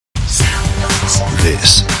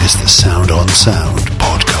This is the Sound on Sound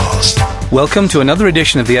podcast. Welcome to another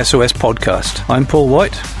edition of the SOS Podcast. I'm Paul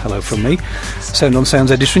White. Hello from me, Sound on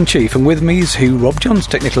Sound's editor-in-chief, and with me is Rob Johns,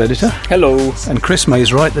 technical editor. Hello. And Chris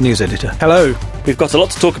Mays-Wright, the news editor. Hello. We've got a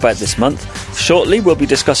lot to talk about this month. Shortly we'll be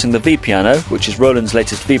discussing the V Piano, which is Roland's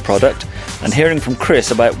latest V product, and hearing from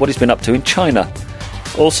Chris about what he's been up to in China.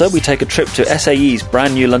 Also, we take a trip to SAE's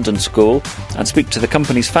brand new London school and speak to the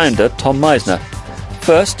company's founder, Tom Meisner.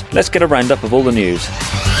 First, let's get a roundup of all the news.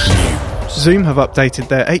 Zoom have updated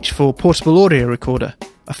their H4 portable audio recorder,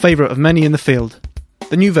 a favourite of many in the field.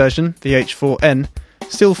 The new version, the H4n,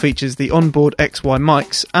 still features the onboard XY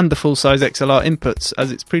mics and the full-size XLR inputs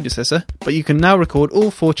as its predecessor, but you can now record all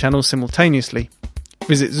 4 channels simultaneously.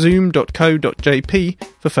 Visit zoom.co.jp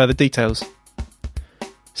for further details.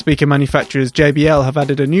 Speaker manufacturers JBL have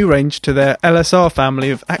added a new range to their LSR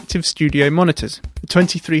family of active studio monitors. The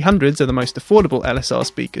 2300s are the most affordable LSR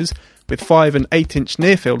speakers, with 5 and 8-inch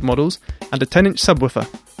near-field models and a 10-inch subwoofer.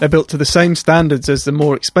 They're built to the same standards as the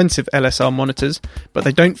more expensive LSR monitors, but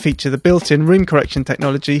they don't feature the built-in room correction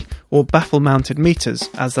technology or baffle-mounted meters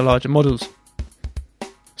as the larger models.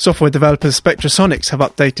 Software developers Spectrasonics have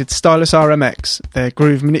updated Stylus RMX, their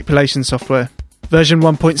groove manipulation software. Version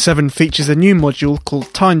 1.7 features a new module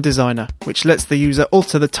called Time Designer, which lets the user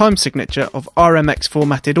alter the time signature of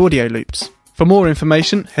RMX-formatted audio loops. For more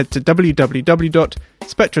information, head to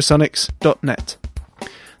www.spectrasonics.net.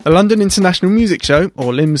 The London International Music Show,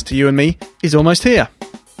 or LIMS to you and me, is almost here.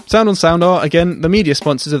 Sound on Sound are, again, the media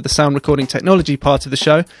sponsors of the sound recording technology part of the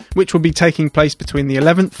show, which will be taking place between the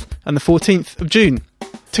 11th and the 14th of June.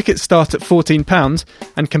 Tickets start at £14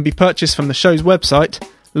 and can be purchased from the show's website,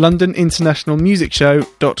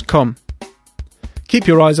 londoninternationalmusicshow.com. Keep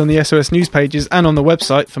your eyes on the SOS news pages and on the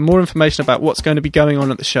website for more information about what's going to be going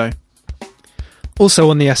on at the show. Also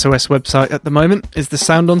on the SOS website at the moment is the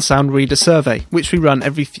Sound on Sound Reader Survey, which we run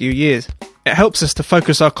every few years. It helps us to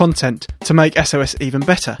focus our content to make SOS even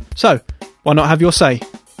better. So, why not have your say?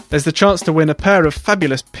 There's the chance to win a pair of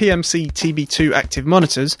fabulous PMC TB2 active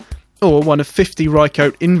monitors or one of 50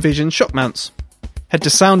 Rycote InVision shock mounts. Head to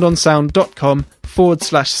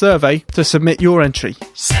soundonsound.com/survey to submit your entry.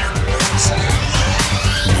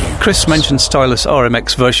 Chris mentioned Stylus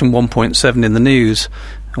RMX version 1.7 in the news,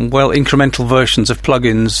 and while incremental versions of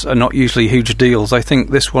plugins are not usually huge deals, I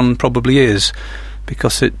think this one probably is,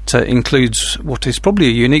 because it includes what is probably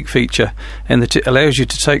a unique feature in that it allows you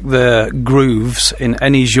to take the grooves in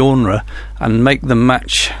any genre and make them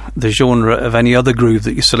match the genre of any other groove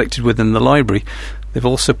that you selected within the library. They've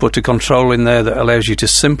also put a control in there that allows you to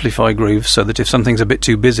simplify grooves so that if something's a bit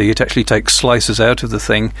too busy, it actually takes slices out of the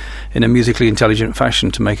thing in a musically intelligent fashion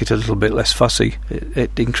to make it a little bit less fussy.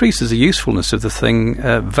 It increases the usefulness of the thing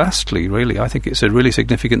vastly, really. I think it's a really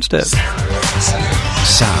significant step.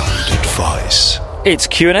 Sound advice. It's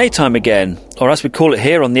Q&A time again, or as we call it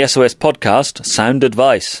here on the SOS podcast, Sound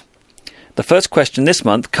Advice. The first question this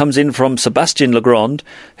month comes in from Sebastian Legrand,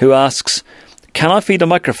 who asks, can I feed a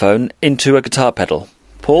microphone into a guitar pedal?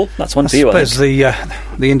 Paul, that's one for you, I suppose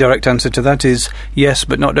the indirect answer to that is yes,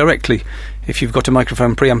 but not directly. If you've got a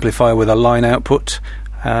microphone preamplifier with a line output,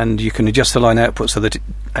 and you can adjust the line output so that it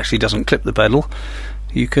actually doesn't clip the pedal,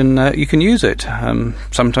 you can use it.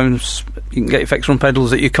 Sometimes you can get effects from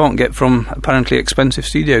pedals that you can't get from apparently expensive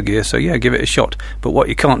studio gear, so yeah, give it a shot. But what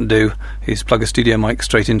you can't do is plug a studio mic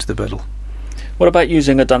straight into the pedal. What about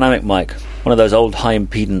using a dynamic mic? One of those old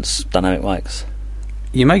high-impedance dynamic mics?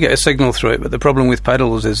 You may get a signal through it, but the problem with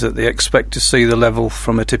pedals is that they expect to see the level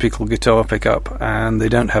from a typical guitar pickup, and they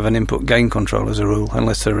don't have an input gain control as a rule,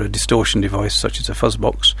 unless they're a distortion device such as a fuzz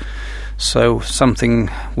box. So something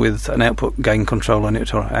with an output gain control on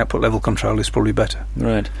it, or output level control, is probably better.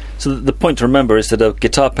 Right. So the point to remember is that a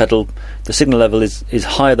guitar pedal, the signal level is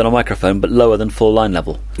higher than a microphone, but lower than full line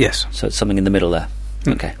level. Yes. So it's something in the middle there.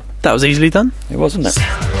 Okay. That was easily done. It was, wasn't it?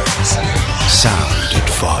 Sound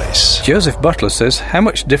advice. Joseph Butler says, how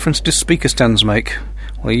much difference do speaker stands make?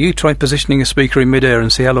 Well, you try positioning a speaker in mid-air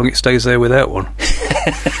and see how long it stays there without one.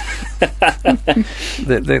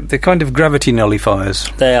 They're kind of gravity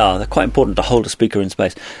nullifiers. They are. They're quite important to hold a speaker in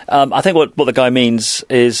space. I think what the guy means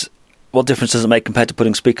is, what difference does it make compared to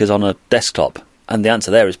putting speakers on a desktop? And the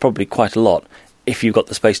answer there is probably quite a lot, if you've got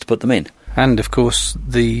the space to put them in. And, of course,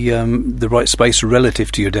 the right space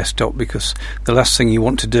relative to your desktop, because the last thing you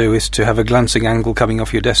want to do is to have a glancing angle coming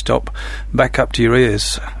off your desktop back up to your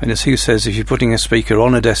ears. And as Hugh says, if you're putting a speaker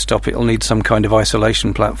on a desktop, it'll need some kind of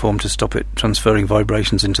isolation platform to stop it transferring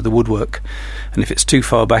vibrations into the woodwork. And if it's too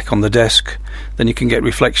far back on the desk, then you can get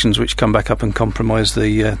reflections which come back up and compromise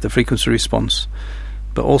the frequency response.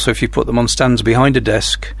 But also, if you put them on stands behind a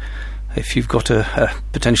desk, If you've got a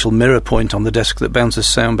potential mirror point on the desk that bounces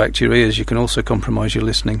sound back to your ears, you can also compromise your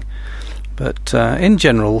listening. But in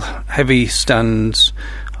general, heavy stands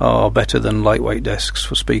are better than lightweight desks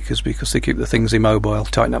for speakers because they keep the things immobile,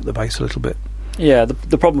 tighten up the bass a little bit. Yeah,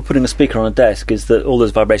 the problem with putting a speaker on a desk is that all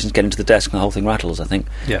those vibrations get into the desk and the whole thing rattles, I think.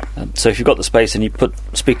 Yeah. So if you've got the space and you put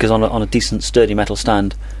speakers on a decent, sturdy metal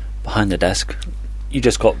stand behind the desk, you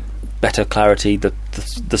just got better clarity.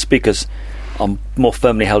 The speakers are more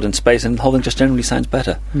firmly held in space, and the whole thing just generally sounds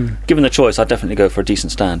better. Given the choice, I'd definitely go for a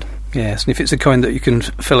decent stand. Yes, and if it's a kind that you can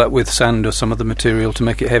fill up with sand or some other material to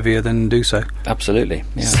make it heavier, then do so. Absolutely,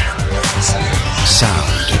 yeah.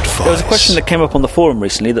 Sound advice. There was a question that came up on the forum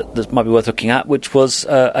recently that might be worth looking at, which was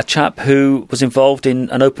a chap who was involved in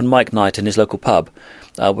an open mic night in his local pub,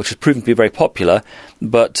 which has proven to be very popular,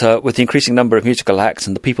 but with the increasing number of musical acts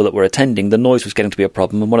and the people that were attending, the noise was getting to be a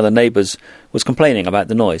problem, and one of the neighbours was complaining about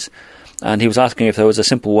the noise. And he was asking if there was a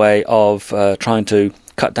simple way of trying to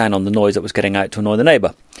cut down on the noise that was getting out to annoy the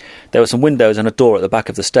neighbour. There were some windows and a door at the back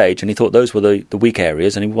of the stage, and he thought those were the weak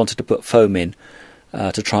areas, and he wanted to put foam in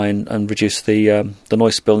to try and reduce the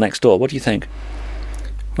noise spill next door. What do you think?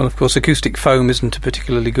 Well, of course, acoustic foam isn't a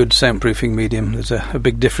particularly good soundproofing medium. There's a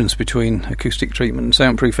big difference between acoustic treatment and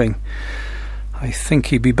soundproofing. I think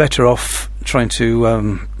he'd be better off trying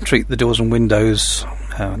to treat the doors and windows.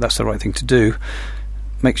 That's the right thing to do.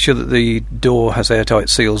 Make sure that the door has airtight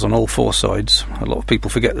seals on all four sides. A lot of people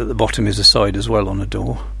forget that the bottom is a side as well on a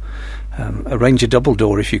door. Arrange a double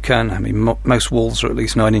door if you can. I mean, most walls are at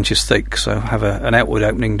least 9 inches thick, so have an outward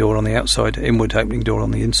opening door on the outside, inward opening door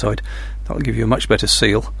on the inside. That'll give you a much better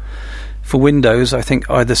seal. For windows, I think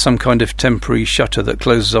either some kind of temporary shutter that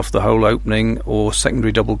closes off the whole opening or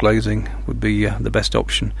secondary double glazing would be the best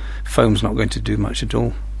option. Foam's not going to do much at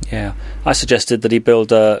all. Yeah, I suggested that he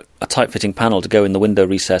build a tight-fitting panel to go in the window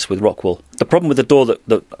recess with rock wool. The problem with the door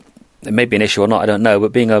that it may be an issue or not, I don't know,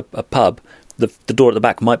 but being a pub, the door at the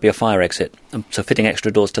back might be a fire exit, so fitting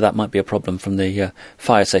extra doors to that might be a problem from the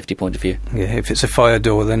fire safety point of view. Yeah, if it's a fire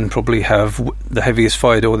door, then probably have the heaviest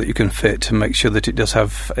fire door that you can fit to make sure that it does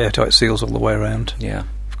have airtight seals all the way around. Yeah.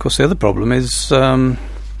 Of course, the other problem is... not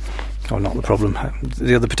the problem.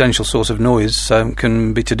 The other potential source of noise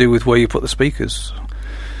can be to do with where you put the speakers.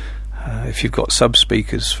 If you've got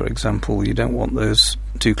sub-speakers, for example, you don't want those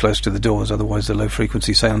too close to the doors, otherwise the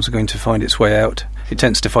low-frequency sounds are going to find its way out. It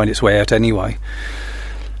tends to find its way out anyway.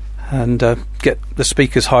 And get the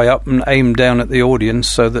speakers high up and aim down at the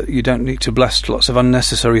audience so that you don't need to blast lots of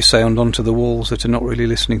unnecessary sound onto the walls that are not really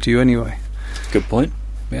listening to you anyway. Good point,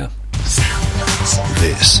 yeah.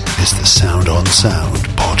 This is the Sound on Sound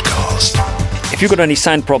podcast. If you've got any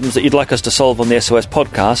sound problems that you'd like us to solve on the SOS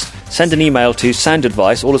podcast, send an email to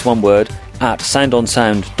soundadvice, all as one word, at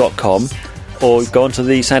soundonsound.com, or go onto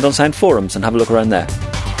the Sound on Sound forums and have a look around there.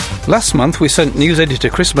 Last month we sent news editor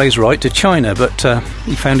Chris Mays-Wright to China, but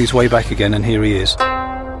he found his way back again, and here he is.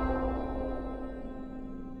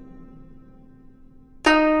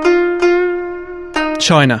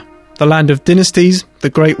 China, the land of dynasties, the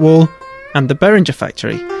Great Wall, and the Beringer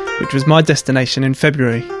factory, which was my destination in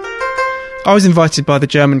February. I was invited by the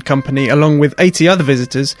German company, along with 80 other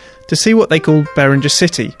visitors, to see what they called Beringer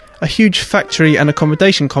City, a huge factory and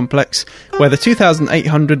accommodation complex where the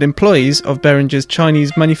 2,800 employees of Beringer's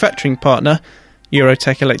Chinese manufacturing partner,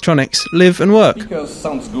 Eurotech Electronics, live and work. Speakers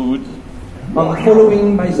sounds good. And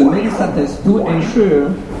following by the Melissa test to ensure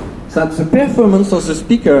that the performance of the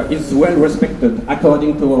speaker is well respected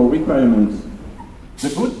according to our requirements.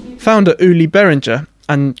 Founder Uli Beringer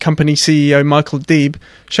and company CEO Michael Deeb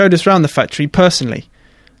showed us around the factory personally,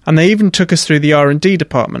 and they even took us through the R&D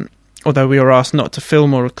department, although we were asked not to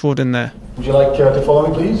film or record in there. Would you like to follow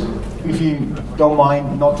me, please? If you don't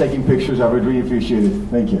mind not taking pictures, I would really appreciate it.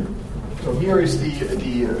 Thank you. So here is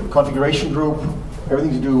the configuration group,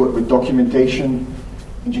 everything to do with documentation,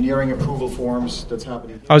 engineering approval forms that's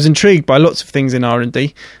happening. I was intrigued by lots of things in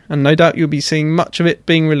R&D, and no doubt you'll be seeing much of it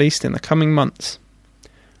being released in the coming months.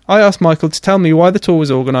 I asked Michael to tell me why the tour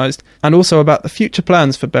was organised and also about the future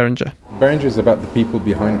plans for Beringer. Beringer is about the people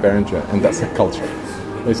behind Beringer, and that's a culture.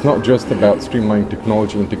 It's not just about streamlining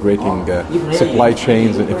technology, integrating supply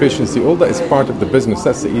chains and efficiency. All that is part of the business.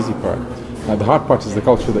 That's the easy part. The hard part is the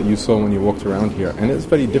culture that you saw when you walked around here, and it's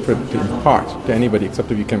very different to impart to anybody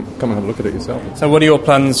except if you can come and have a look at it yourself. So what are your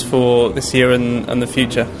plans for this year and the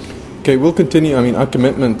future? Okay, we'll continue. I mean, our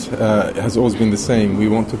commitment has always been the same. We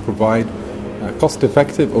want to provide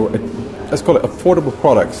cost-effective, or let's call it affordable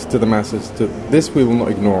products to the masses. This we will not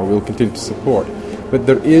ignore. We will continue to support. But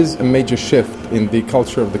there is a major shift in the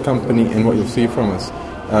culture of the company and what you'll see from us.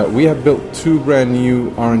 We have built 2 brand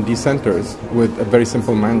new R&D centers with a very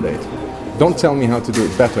simple mandate. Don't tell me how to do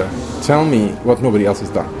it better. Tell me what nobody else has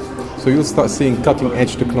done. So you'll start seeing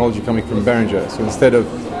cutting-edge technology coming from Behringer. So instead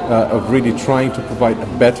of really trying to provide a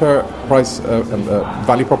better price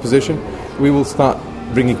value proposition, we will start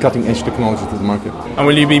bringing cutting-edge technology to the market. And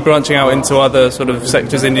will you be branching out into other sort of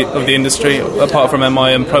sectors of the industry, apart from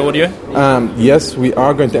MI and Pro Audio? Yes, we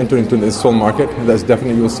are going to enter into the install market. That's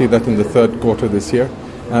definitely, you'll see that in the third quarter this year.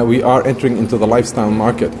 We are entering into the lifestyle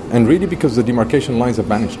market, and really because the demarcation lines have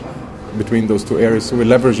vanished between those two areas, so we're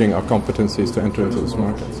leveraging our competencies to enter into those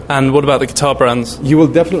markets. And what about the guitar brands? You will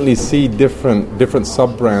definitely see different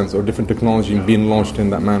sub-brands or different technology being launched in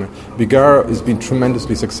that manner. Vigara has been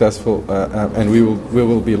tremendously successful, and we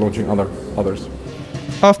will be launching others.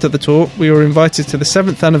 After the tour, we were invited to the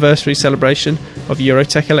 7th anniversary celebration of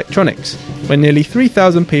Eurotech Electronics, where nearly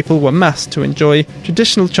 3,000 people were massed to enjoy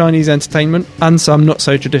traditional Chinese entertainment and some not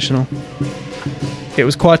so traditional. It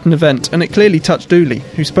was quite an event, and it clearly touched Uli,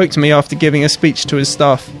 who spoke to me after giving a speech to his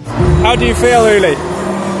staff. How do you feel, Uli?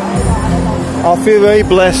 I feel very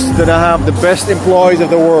blessed that I have the best employees of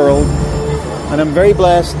the world, and I'm very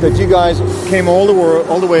blessed that you guys came all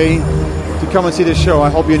the way to come and see this show. I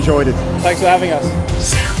hope you enjoyed it. Thanks for having us.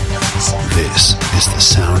 This is the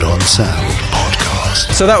Sound on Sound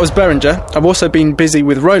podcast. So that was Behringer. I've also been busy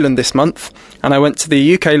with Roland this month, and I went to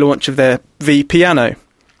the UK launch of their V Piano.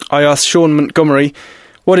 I asked Sean Montgomery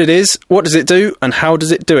what it is, what does it do, and how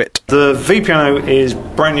does it do it? The V Piano is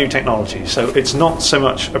brand new technology, so it's not so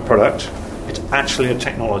much a product, it's actually a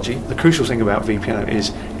technology. The crucial thing about V Piano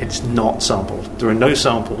is it's not sampled. There are no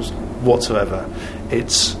samples whatsoever.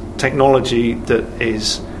 It's technology that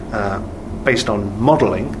is based on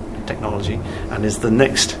modelling technology and is the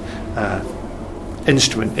next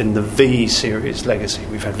instrument in the V series legacy.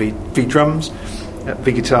 We've had V drums,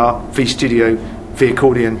 V guitar, V studio, V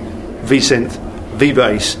accordion, V synth, V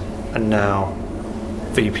bass, and now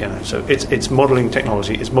V piano. So it's modelling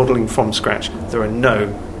technology. It's modelling from scratch. There are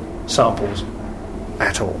no samples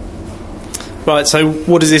at all. Right. So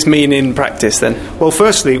what does this mean in practice then? Well,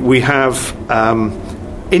 firstly, we have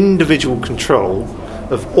individual control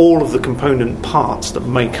of all of the component parts that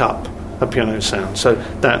make up a piano sound. So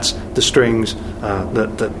that's the strings,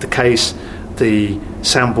 the case, the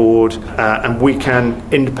soundboard, and we can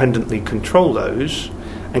independently control those.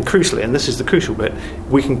 And crucially, and this is the crucial bit,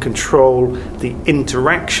 we can control the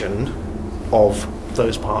interaction of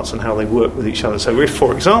those parts and how they work with each other. So if,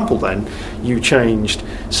 for example, then you changed,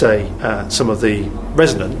 say, some of the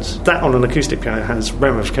resonance, that on an acoustic piano has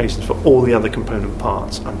ramifications for all the other component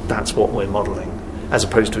parts, and that's what we're modelling, as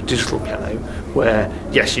opposed to a digital piano where,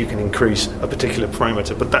 yes, you can increase a particular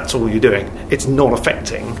parameter, but that's all you're doing. It's not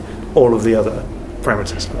affecting all of the other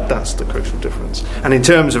parameters. That's the crucial difference. And in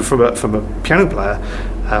terms of from a piano player,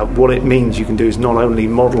 what it means you can do is not only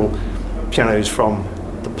model pianos from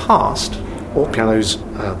the past or pianos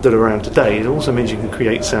that are around today, it also means you can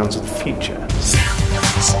create sounds of the future.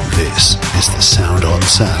 This is the Sound on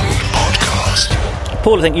Sound podcast.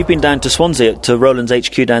 Paul, I think you've been down to Swansea, to Roland's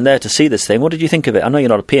HQ down there to see this thing. What did you think of it? I know you're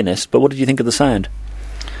not a pianist, but what did you think of the sound?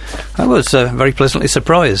 I was very pleasantly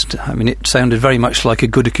surprised. I mean, it sounded very much like a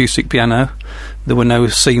good acoustic piano. There were no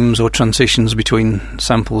seams or transitions between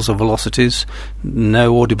samples or velocities,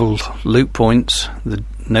 no audible loop points. The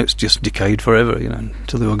notes just decayed forever,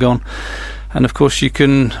 until they were gone. And of course, you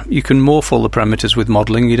can morph all the parameters with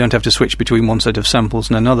modelling. You don't have to switch between one set of samples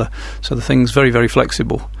and another. So the thing's very, very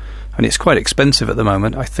flexible. And it's quite expensive at the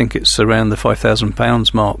moment. I think it's around the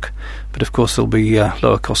 £5,000 mark. But of course there'll be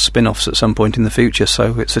lower cost spin-offs at some point in the future.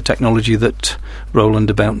 So it's a technology that Roland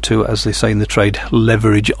are bound to, as they say in the trade,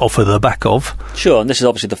 leverage off of the back of. Sure, and this is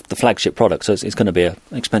obviously the flagship product, so it's going to be an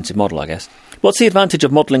expensive model, I guess. What's the advantage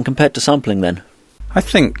of modelling compared to sampling then? I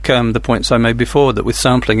think the points I made before, that with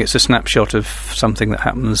sampling it's a snapshot of something that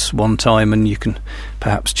happens one time and you can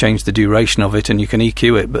perhaps change the duration of it and you can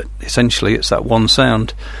EQ it, but essentially it's that one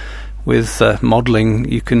sound. With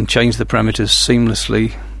modelling, you can change the parameters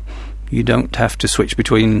seamlessly. You don't have to switch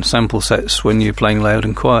between sample sets when you're playing loud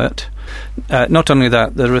and quiet. Not only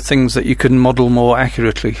that, there are things that you can model more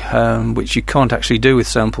accurately, which you can't actually do with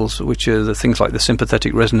samples, which are the things like the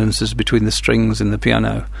sympathetic resonances between the strings in the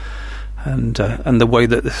piano, and the way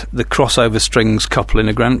that the crossover strings couple in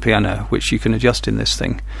a grand piano, which you can adjust in this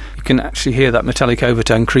thing. You can actually hear that metallic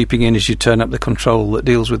overtone creeping in as you turn up the control that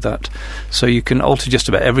deals with that. So you can alter just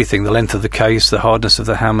about everything: the length of the case, the hardness of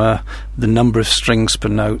the hammer, the number of strings per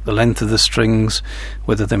note, the length of the strings,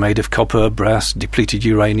 whether they're made of copper, brass, depleted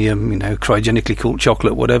uranium, cryogenically cooled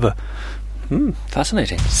chocolate, whatever.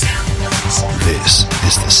 Fascinating. This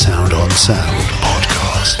is the Sound on Sound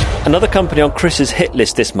podcast. Another company on Chris's hit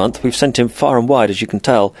list this month, we've sent him far and wide as you can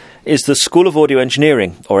tell, is the School of Audio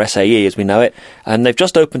Engineering, or SAE as we know it, and they've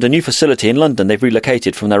just opened a new facility in London. They've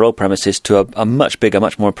relocated from their old premises to a much bigger,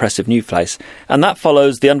 much more impressive new place, and that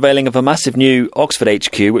follows the unveiling of a massive new Oxford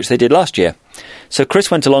HQ which they did last year. So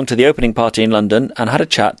Chris went along to the opening party in London and had a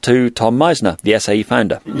chat to Tom Meisner, the SAE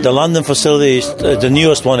founder. The London facility is the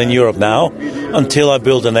newest one in Europe now, until I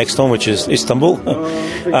build the next one, which is Istanbul.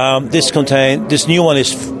 This new one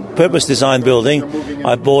is purpose-designed building.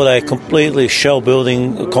 I bought a completely shell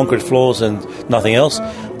building, concrete floors and nothing else,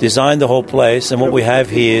 designed the whole place, and what we have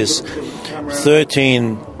here is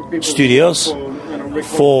 13 studios,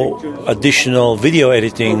 4 additional video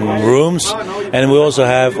editing rooms, and we also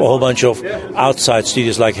have a whole bunch of outside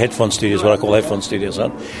studios, like headphone studios, what I call headphone studios.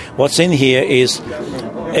 What's in here is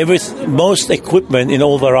most equipment in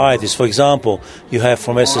all varieties. For example, you have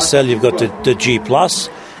from SSL, you've got the G Plus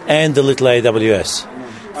and the little AWS.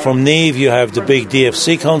 From Neve, you have the big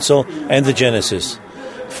DFC console and the Genesis.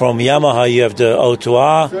 From Yamaha, you have the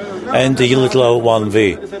O2R and the little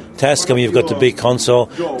O1V. Tascam, you've got the big console.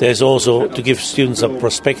 There's also, to give students a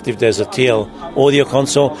perspective, there's a TL audio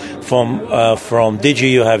console. From Digi,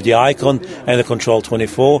 you have the Icon and the Control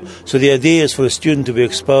 24. So the idea is for a student to be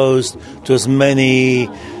exposed to as many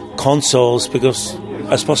consoles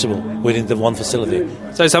as possible within the one facility.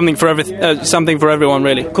 So something for everyone,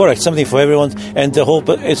 really. Correct, something for everyone, and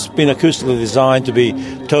it's been acoustically designed to be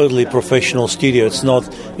totally professional studio. It's not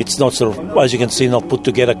sort of, as you can see, not put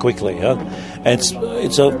together quickly. And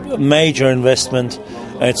it's a major investment,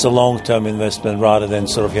 and it's a long-term investment rather than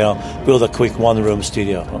sort of build a quick one-room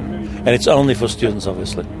studio. And it's only for students,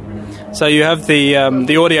 obviously. So you have the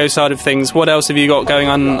audio side of things. What else have you got going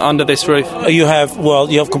on under this roof? You have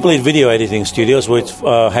complete video editing studios with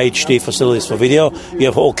HD facilities for video. You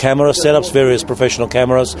have all camera setups, various professional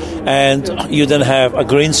cameras, and you then have a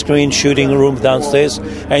green screen shooting room downstairs,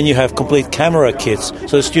 and you have complete camera kits,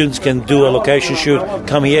 so the students can do a location shoot,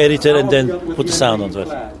 come here, edit it, and then put the sound onto it.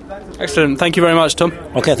 Excellent. Thank you very much, Tom.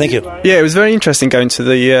 Okay, thank you. Yeah, it was very interesting going to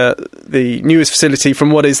the newest facility from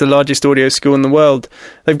what is the largest audio school in the world.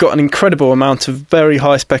 They've got an incredible amount of very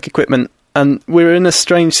high-spec equipment, and we're in a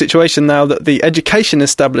strange situation now that the education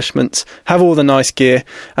establishments have all the nice gear,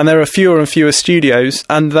 and there are fewer and fewer studios,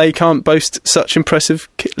 and they can't boast such impressive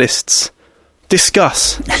kit lists.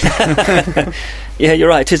 Discuss. Yeah, you're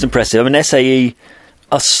right. It is impressive. I mean, SAE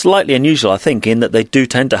are slightly unusual, I think, in that they do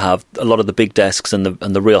tend to have a lot of the big desks and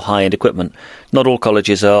the real high-end equipment. Not all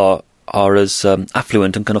colleges are as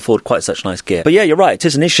affluent and can afford quite such nice gear. But yeah, you're right. It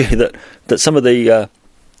is an issue that some of the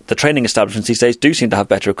training establishments these days do seem to have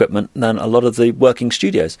better equipment than a lot of the working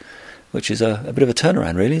studios, which is a bit of a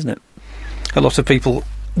turnaround, really, isn't it? A lot of people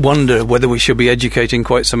wonder whether we should be educating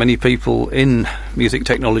quite so many people in music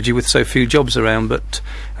technology with so few jobs around, but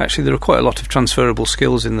actually there are quite a lot of transferable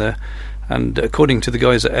skills in there. And according to the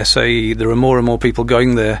guys at SAE, there are more and more people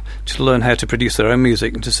going there to learn how to produce their own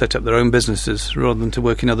music and to set up their own businesses rather than to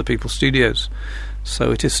work in other people's studios.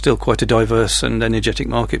 So it is still quite a diverse and energetic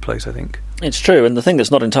marketplace, I think. It's true, and the thing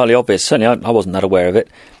that's not entirely obvious, certainly I wasn't that aware of it,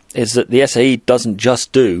 is that the SAE doesn't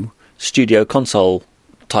just do studio console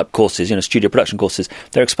type courses, studio production courses.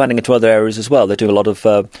 They're expanding into other areas as well. They do a lot of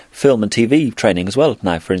film and TV training as well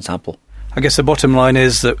now, for example. I guess the bottom line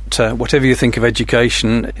is that whatever you think of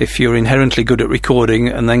education, if you're inherently good at recording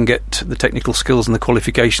and then get the technical skills and the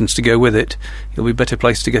qualifications to go with it, you'll be better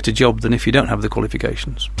placed to get a job than if you don't have the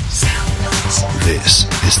qualifications. This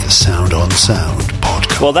is the Sound on Sound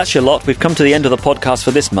podcast. Well, that's your lot. We've come to the end of the podcast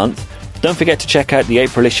for this month. Don't forget to check out the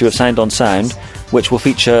April issue of Sound on Sound, which will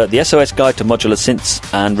feature the SOS Guide to Modular Synths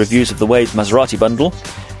and reviews of the Waves Maserati bundle,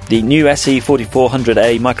 the new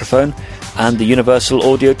SE4400A microphone, and the Universal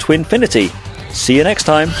Audio Twinfinity. See you next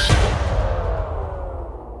time.